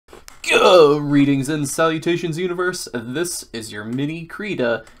Greetings and salutations, universe. This is your mini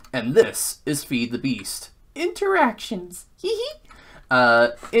Creeta, and this is Feed the Beast Interactions.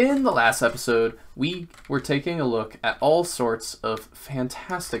 In the last episode, we were taking a look at all sorts of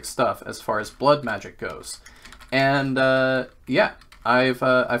fantastic stuff as far as blood magic goes, and yeah,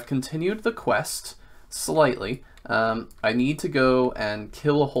 I've continued the quest slightly. I need to go and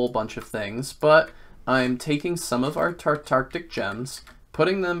kill a whole bunch of things, but I'm taking some of our Tartarctic gems,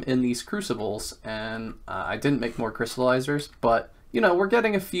 putting them in these crucibles, and I didn't make more crystallizers, but, you know, we're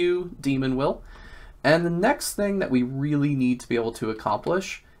getting a few demon will. And the next thing that we really need to be able to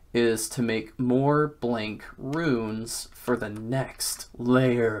accomplish is to make more blank runes for the next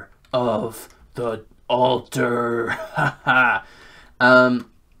layer of the altar.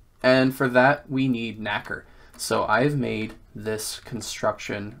 And for that, we need Nacre. So I've made this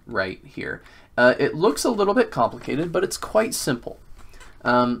construction right here. It looks a little bit complicated, but it's quite simple.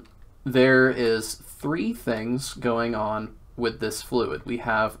 There is three things going on with this fluid. We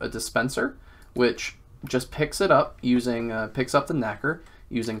have a dispenser, which just picks it up using picks up the nacre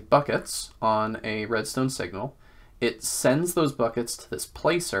using buckets on a redstone signal. It sends those buckets to this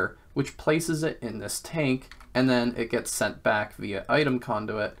placer, which places it in this tank, and then it gets sent back via item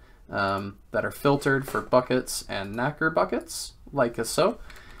conduit that are filtered for buckets and nacre buckets, like so.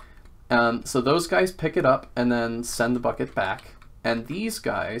 So those guys pick it up and then send the bucket back. And these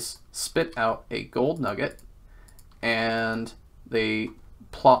guys spit out a gold nugget, and they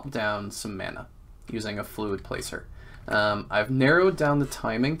plop down some mana using a fluid placer. I've narrowed down the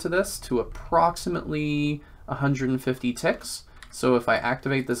timing to this to approximately 150 ticks. So if I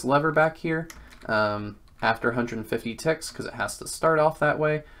activate this lever back here, after 150 ticks, because it has to start off that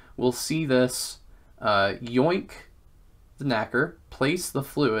way, we'll see this yoink the nacre, place the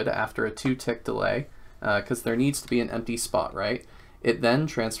fluid after a 2-tick delay, because there needs to be an empty spot, right? It then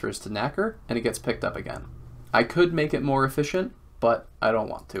transfers to Nacre, and it gets picked up again. I could make it more efficient, but I don't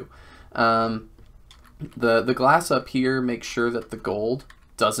want to. The glass up here makes sure that the gold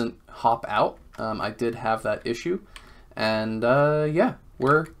doesn't hop out. I did have that issue, and yeah,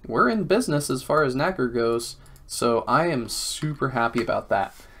 we're in business as far as Nacre goes, so I am super happy about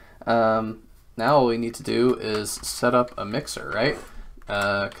that. Now all we need to do is set up a mixer, right?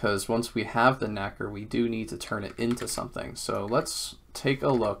 Because once we have the nacre, we do need to turn it into something. So let's take a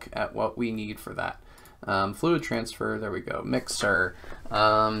look at what we need for that. Fluid transfer, there we go, mixer.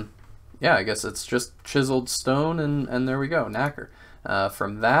 Yeah, I guess it's just chiseled stone, and there we go, nacre.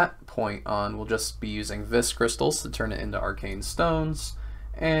 From that point on, we'll just be using vis crystals to turn it into arcane stones.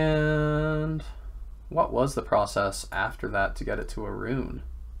 And what was the process after that to get it to a rune?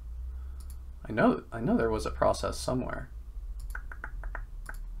 I know there was a process somewhere.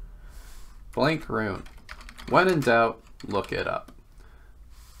 Blank rune. When in doubt, look it up.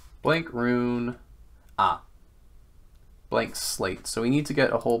 Blank rune. Blank slate. So we need to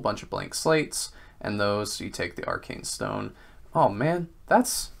get a whole bunch of blank slates, and those you take the arcane stone. Oh man,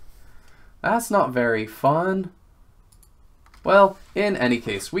 that's not very fun. Well, in any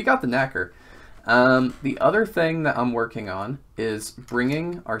case, we got the nacre. The other thing that I'm working on is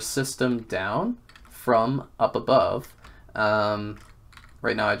bringing our system down from up above.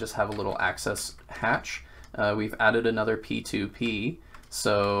 Right now I just have a little access hatch. We've added another P2P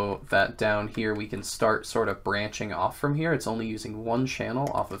so that down here we can start sort of branching off from here. It's only using one channel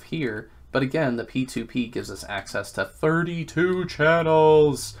off of here, but again, the P2P gives us access to 32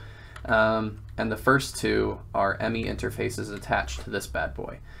 channels. And the first two are ME interfaces attached to this bad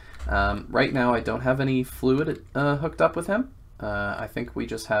boy. Right now I don't have any fluid hooked up with him. I think we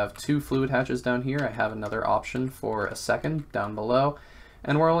just have 2 fluid hatches down here. I have another option for a second down below.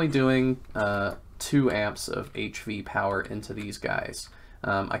 And we're only doing 2 amps of HV power into these guys.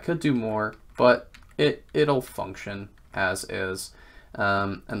 I could do more, but it'll function as is.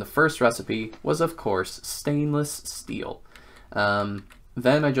 And the first recipe was, of course, stainless steel.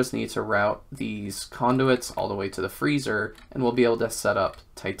 Then I just need to route these conduits all the way to the freezer, and we'll be able to set up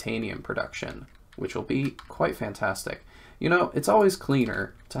titanium production, which will be quite fantastic. You know, it's always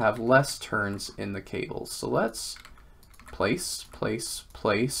cleaner to have less turns in the cables. So let's place, place,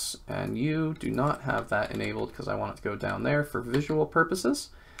 place, and you do not have that enabled because I want it to go down there for visual purposes.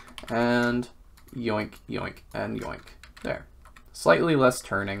 And yoink, yoink, and yoink. There. Slightly less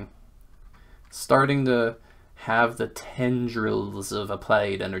turning. Starting to have the tendrils of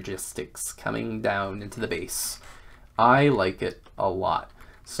applied energistics coming down into the base. I like it a lot.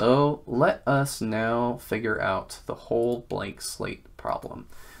 So let us now figure out the whole blank slate problem.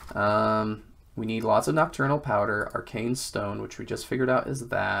 We need lots of nocturnal powder, arcane stone, which we just figured out is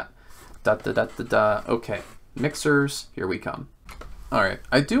that. Okay, mixers, here we come. Alright,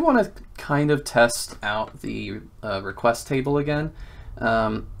 I do want to kind of test out the request table again.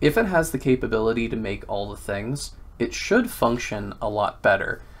 If it has the capability to make all the things, it should function a lot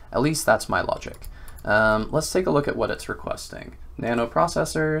better. At least that's my logic. Let's take a look at what it's requesting. Nano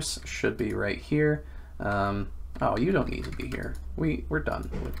processors should be right here. Oh, you don't need to be here. We're done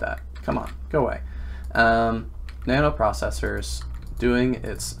with that. Come on, go away. Nano processors doing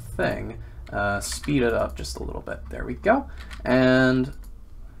its thing. Speed it up just a little bit. There we go. And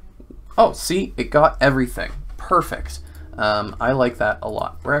oh, see, it got everything. Perfect. I like that a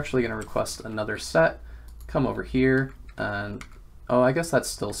lot. We're actually going to request another set. Come over here and oh, I guess that's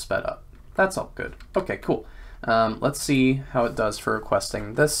still sped up. That's all good. Okay, cool. Let's see how it does for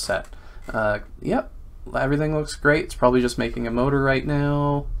requesting this set. Yep, everything looks great. It's probably just making a motor right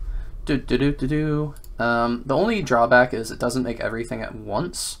now. The only drawback is it doesn't make everything at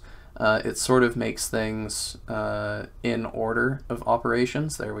once. It sort of makes things in order of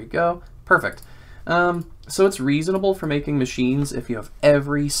operations. There we go. Perfect. So it's reasonable for making machines if you have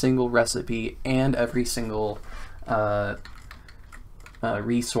every single recipe and every single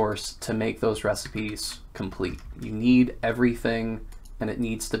resource to make those recipes complete. You need everything, and it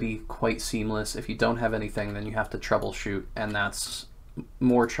needs to be quite seamless. If you don't have anything, then you have to troubleshoot, and that's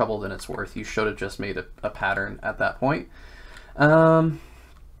more trouble than it's worth. You should have just made a pattern at that point.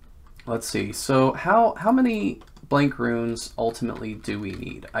 Let's see. So how many blank runes ultimately do we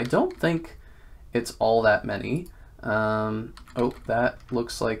need? I don't think it's all that many. Oh, that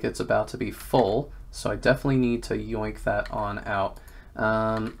looks like it's about to be full, so I definitely need to yoink that on out.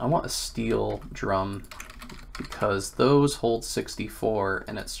 I want a steel drum because those hold 64,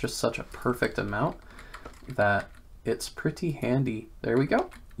 and it's just such a perfect amount that it's pretty handy. There we go.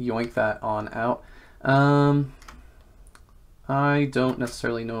 Yoink that on out. I don't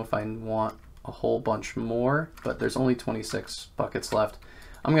necessarily know if I want a whole bunch more, but there's only 26 buckets left.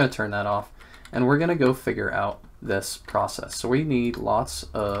 I'm going to turn that off, and we're going to go figure out this process. So we need lots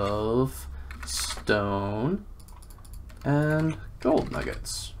of stone and gold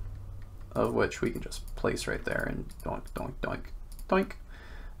nuggets, of which we can just place right there and doink, doink, doink, doink.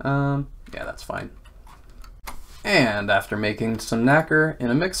 Yeah, that's fine. And after making some nacre in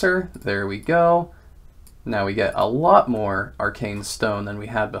a mixer, there we go. Now we get a lot more arcane stone than we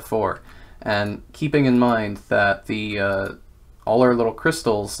had before. And keeping in mind that the all our little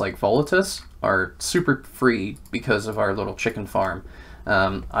crystals like Volatus are super free because of our little chicken farm.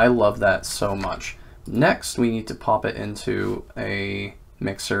 I love that so much. Next, we need to pop it into a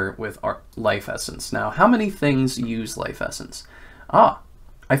mixer with our life essence. Now, how many things use life essence?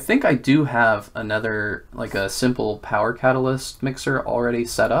 I think I do have another, like a simple power catalyst mixer already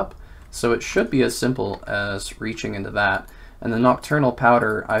set up, so it should be as simple as reaching into that. And the nocturnal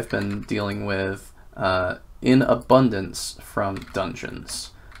powder I've been dealing with in abundance from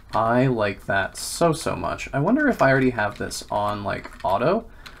dungeons. I like that so much. I wonder if I already have this on like auto.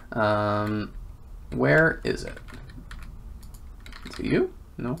 Where is it? Is it you?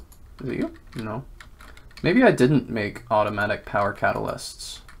 No. Is it you? No. Maybe I didn't make automatic power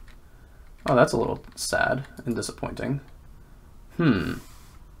catalysts. Oh, that's a little sad and disappointing.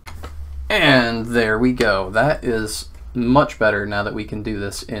 And there we go. That is much better now that we can do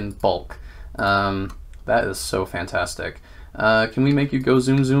this in bulk. That is so fantastic. Can we make you go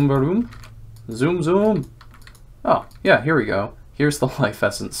zoom zoom baroom? Zoom zoom. Oh, yeah, here we go. Here's the life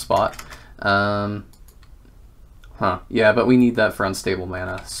essence spot. Yeah, but we need that for unstable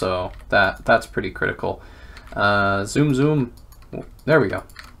mana, so that's pretty critical. Zoom zoom. There we go.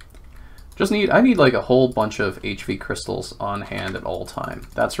 I need like a whole bunch of HV crystals on hand at all time.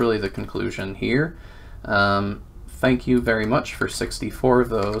 That's really the conclusion here. Thank you very much for 64 of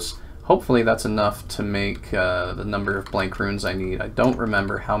those. Hopefully that's enough to make the number of blank runes I need. I don't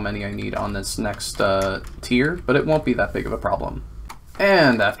remember how many I need on this next tier, but it won't be that big of a problem.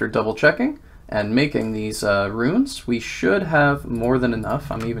 And after double checking and making these runes, we should have more than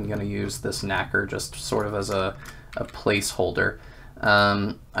enough. I'm even going to use this nacre just sort of as a placeholder.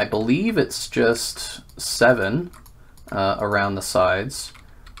 I believe it's just 7 around the sides.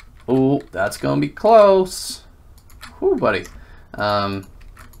 Oh, that's going to be close. Whew, buddy.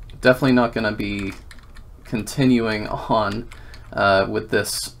 Definitely not going to be continuing on with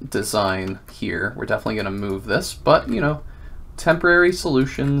this design here. We're definitely going to move this, but, you know, temporary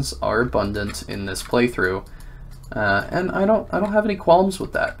solutions are abundant in this playthrough. And I don't have any qualms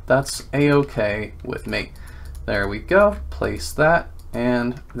with that. That's a-okay with me. There we go. Place that,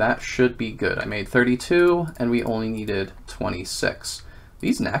 and that should be good. I made 32, and we only needed 26.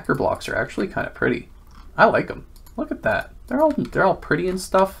 These nacre blocks are actually kind of pretty. I like them. Look at that. They're all pretty and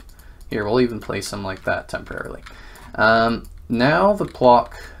stuff. Here, we'll even place them like that temporarily. now the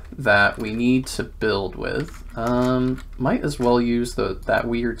block that we need to build with, might as well use that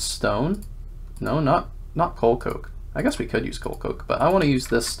weird stone. No, not coal coke. I guess we could use coal coke, but I want to use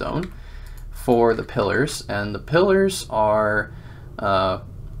this stone for the pillars, and the pillars are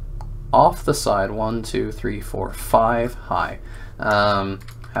off the side, 1, 2, 3, 4, 5 high.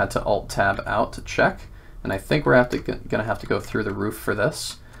 Had to Alt Tab out to check, and I think we're gonna have to go through the roof for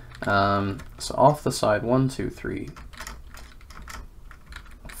this. So off the side, 1, 2, 3,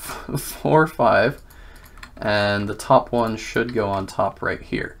 4, 5, and the top one should go on top right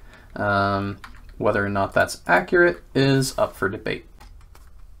here. Whether or not that's accurate is up for debate.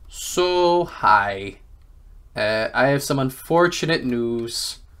 So hi, I have some unfortunate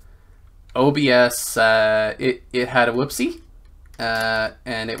news. OBS, it had a whoopsie,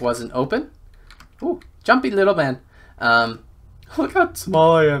 and it wasn't open. Ooh, jumpy little man. Look how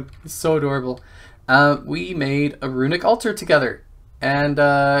small I am. It's so adorable. We made a runic altar together, and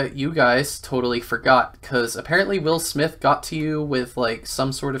you guys totally forgot, because apparently Will Smith got to you with like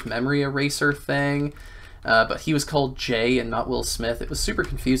some sort of memory eraser thing, but he was called Jay and not Will Smith. It was super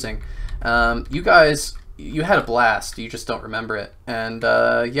confusing. You guys, you had a blast. You just don't remember it. And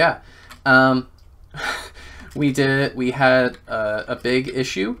yeah, we had a big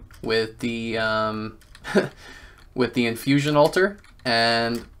issue with the with the infusion altar,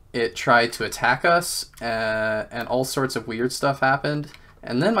 and it tried to attack us, and all sorts of weird stuff happened,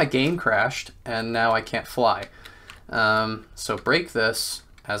 and then my game crashed, and now I can't fly. So break this,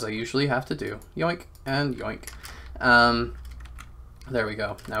 as I usually have to do. Yoink and yoink. There we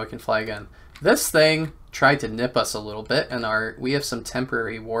go. Now we can fly again. This thing tried to nip us a little bit, and we have some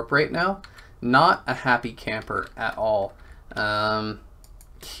temporary warp right now. Not a happy camper at all.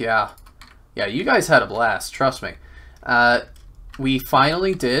 Yeah, you guys had a blast, trust me. We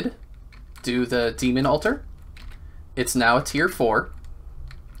finally did do the demon altar. It's now a tier 4.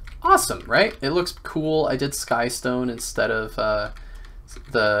 Awesome, right? It looks cool. I did Skystone instead of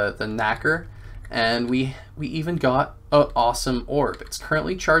the Nacre, and we even got an awesome orb. It's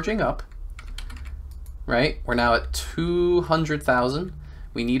currently charging up, right? We're now at 200,000.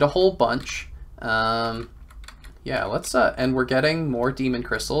 We need a whole bunch. Yeah, let's and we're getting more demon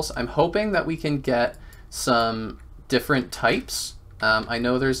crystals. I'm hoping that we can get some different types. I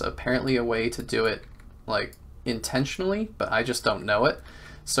know there's apparently a way to do it like intentionally, but I just don't know it.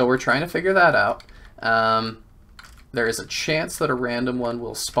 So we're trying to figure that out. There is a chance that a random one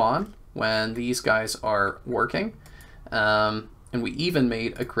will spawn when these guys are working. And we even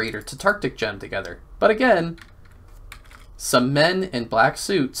made a greater Tatarctic gem together. But again, some men in black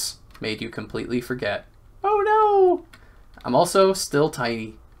suits made you completely forget. Oh no! I'm also still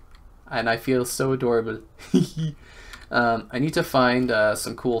tiny, and I feel so adorable. I need to find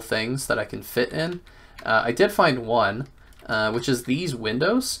some cool things that I can fit in. I did find one, which is these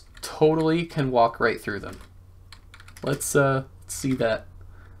windows. Totally can walk right through them. Let's see that.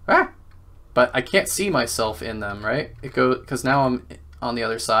 Ah! But I can't see myself in them, right? It goes because now I'm on the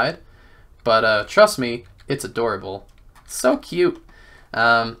other side. But trust me, it's adorable. So cute.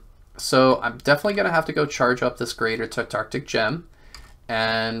 So I'm definitely gonna have to go charge up this greater Tatarctic gem,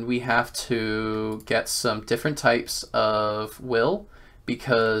 and we have to get some different types of will,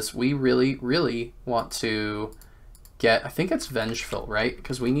 because we really want to get, I think it's Vengeful, right?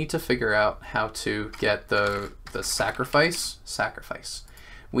 Because we need to figure out how to get the sacrifice.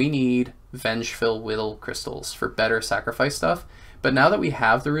 We need Vengeful will crystals for better sacrifice stuff. But now that we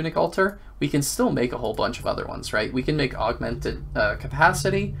have the runic altar, we can still make a whole bunch of other ones, right? We can make augmented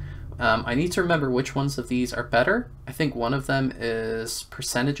capacity. I need to remember which ones of these are better. I think one of them is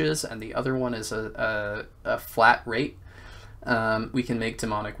percentages, and the other one is a flat rate. We can make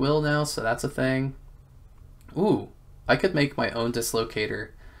demonic will now, so that's a thing. Ooh, I could make my own dislocator.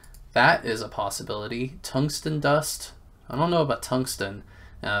 That is a possibility. Tungsten dust. I don't know about tungsten.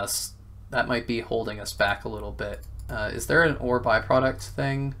 That might be holding us back a little bit. Is there an ore byproduct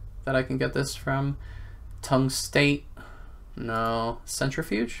thing that I can get this from? Tungstate? No.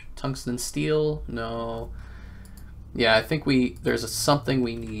 Centrifuge? Tungsten steel? No. Yeah, I think there's something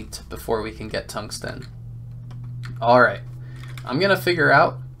we need before we can get tungsten. Alright. I'm gonna figure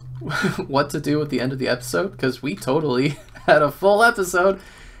out what to do at the end of the episode, because we totally had a full episode,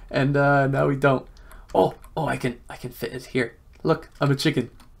 and now we don't. Oh, I can fit it here. Look, I'm a chicken.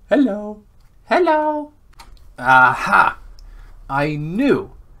 Hello. Hello. Aha! I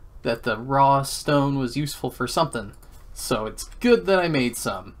knew that the raw stone was useful for something, so it's good that I made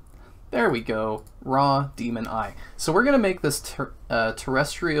some. There we go. Raw demon eye. So we're going to make this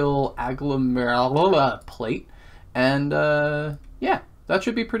terrestrial agglomeration plate, and yeah, that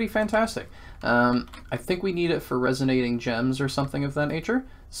should be pretty fantastic. I think we need it for resonating gems or something of that nature,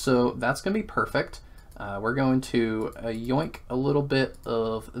 so that's going to be perfect. We're going to yoink a little bit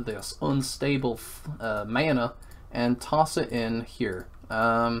of this unstable mana and toss it in here.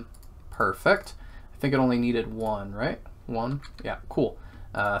 Perfect. I think it only needed 1, right? 1? Yeah, cool.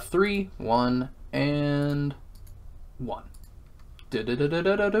 3, 1, and 1.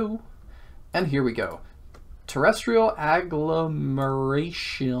 And here we go. Terrestrial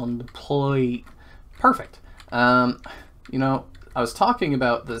Agglomeration plate. Perfect. You know, I was talking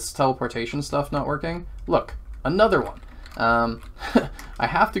about this teleportation stuff not working. Look, another one. I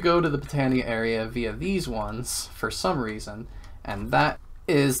have to go to the Botania area via these ones for some reason, and that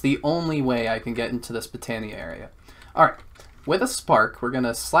is the only way I can get into this Botania area. Alright, with a spark, we're going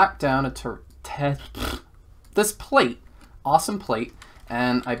to slap down this plate, awesome plate,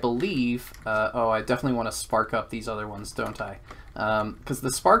 and I believe, oh, I definitely want to spark up these other ones, don't I? Because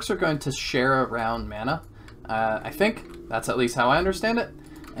the sparks are going to share around mana. I think that's at least how I understand it.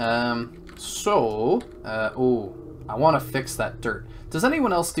 Oh, I want to fix that dirt. Does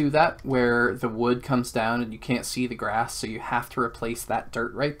anyone else do that where the wood comes down and you can't see the grass, so you have to replace that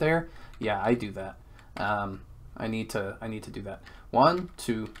dirt right there? Yeah, I do that. I need to do that. 1,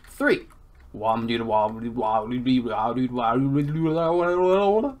 2, 3.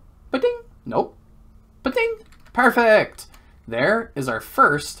 Ba-ding. Nope. Ba-ding. Perfect. There is our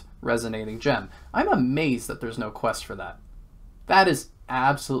first resonating gem. I'm amazed that there's no quest for that. That is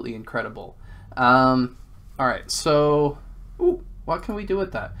absolutely incredible. Alright, so... Ooh, what can we do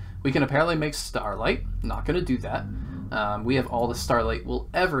with that? We can apparently make starlight. Not going to do that. We have all the starlight we'll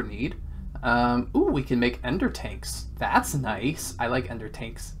ever need. Ooh, we can make ender tanks. That's nice. I like ender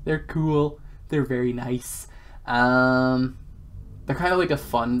tanks. They're cool. They're very nice. They're kind of like a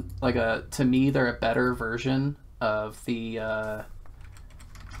fun, to me, they're a better version of the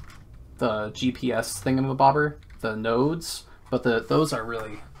GPS thingamabobber, the nodes, but those are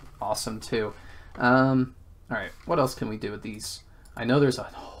really awesome too. Alright, what else can we do with these? I know there's a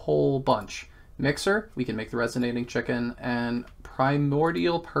whole bunch. Mixer, we can make the resonating chicken, and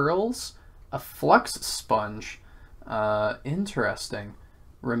primordial pearls, a flux sponge. Interesting.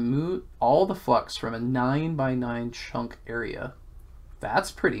 Remove all the flux from a 9x9 chunk area.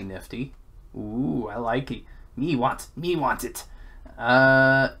 That's pretty nifty. Ooh, I like it. Me want it.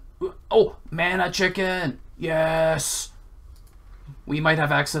 Oh, mana chicken. Yes. We might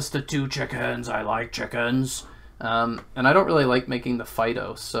have access to 2 chickens. I like chickens. And I don't really like making the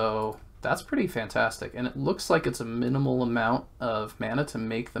Fido, so that's pretty fantastic. And it looks like it's a minimal amount of mana to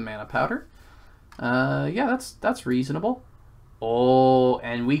make the mana powder. Yeah, that's reasonable. Oh,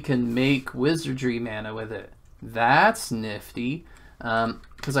 and we can make wizardry mana with it. That's nifty.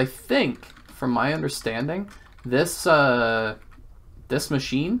 Because I think, from my understanding, this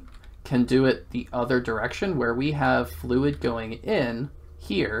machine can do it the other direction, where we have fluid going in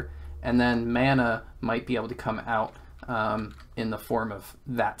here, and then mana might be able to come out in the form of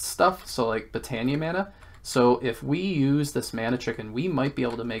that stuff, so like Botania mana. So if we use this mana chicken, we might be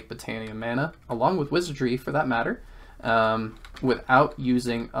able to make Botania mana, along with wizardry for that matter, without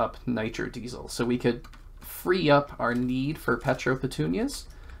using up nitro diesel. So we could free up our need for petro petunias,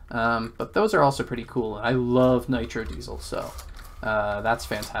 but those are also pretty cool. I love nitro diesel, so that's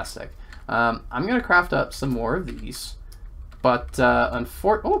fantastic. I'm going to craft up some more of these, but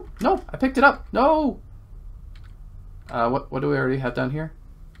oh, no, I picked it up. No! What do we already have down here?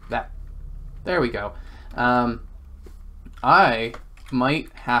 That. There we go. I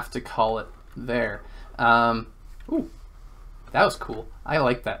might have to call it there. Ooh, that was cool. I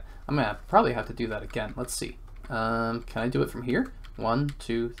like that. I'm going to probably have to do that again. Let's see. Can I do it from here? 1,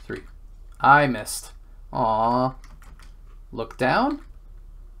 2, 3. I missed. Aww. Look down.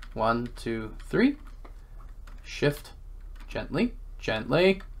 1, 2, 3. Shift. Gently.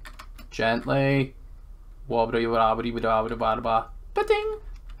 Gently. Gently. Ba-ding.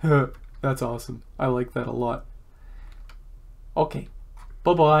 That's awesome. I like that a lot. Okay.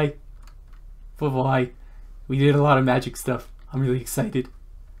 Bye-bye. Bye-bye. We did a lot of magic stuff. I'm really excited.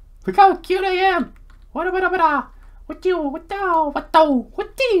 Look how cute I am. What do you?